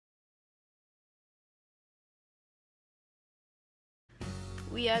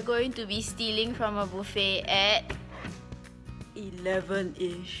We are going to be stealing from a buffet at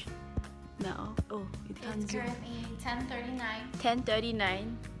 11-ish now. Oh, it can't It's currently 10:39.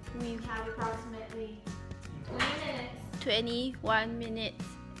 10:39. We have approximately 21 minutes.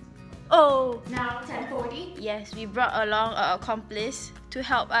 Oh! Now 10:40. Yes, we brought along an accomplice to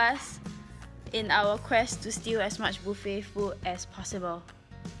help us in our quest to steal as much buffet food as possible.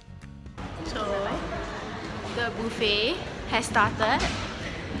 So, the buffet has started.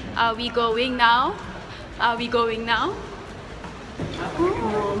 Are we going now? Are we going now?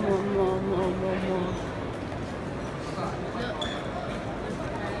 More.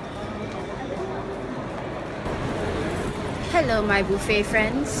 Hello, my buffet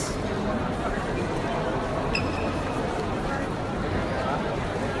friends.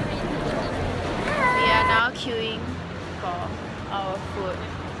 We are now queuing for our food.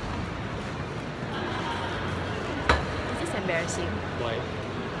 Is this embarrassing? Why?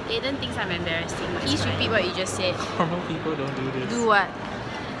 Ayden thinks I'm embarrassing. Please repeat what you just said. Normal people don't do this. Do what?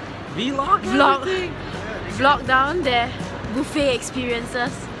 Vlog. Vlog down their buffet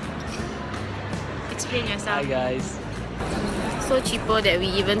experiences. Explain yourself. Hi guys. So cheapo that we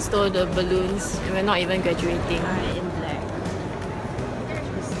even stole the balloons and we're not even graduating. In black.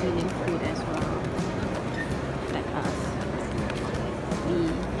 We're stealing food as well. Like us.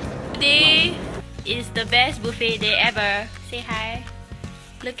 Today is the best buffet day ever. Say hi.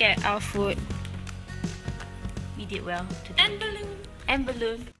 Look at our food. We did well today. And balloon. And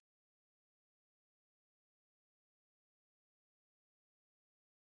balloon.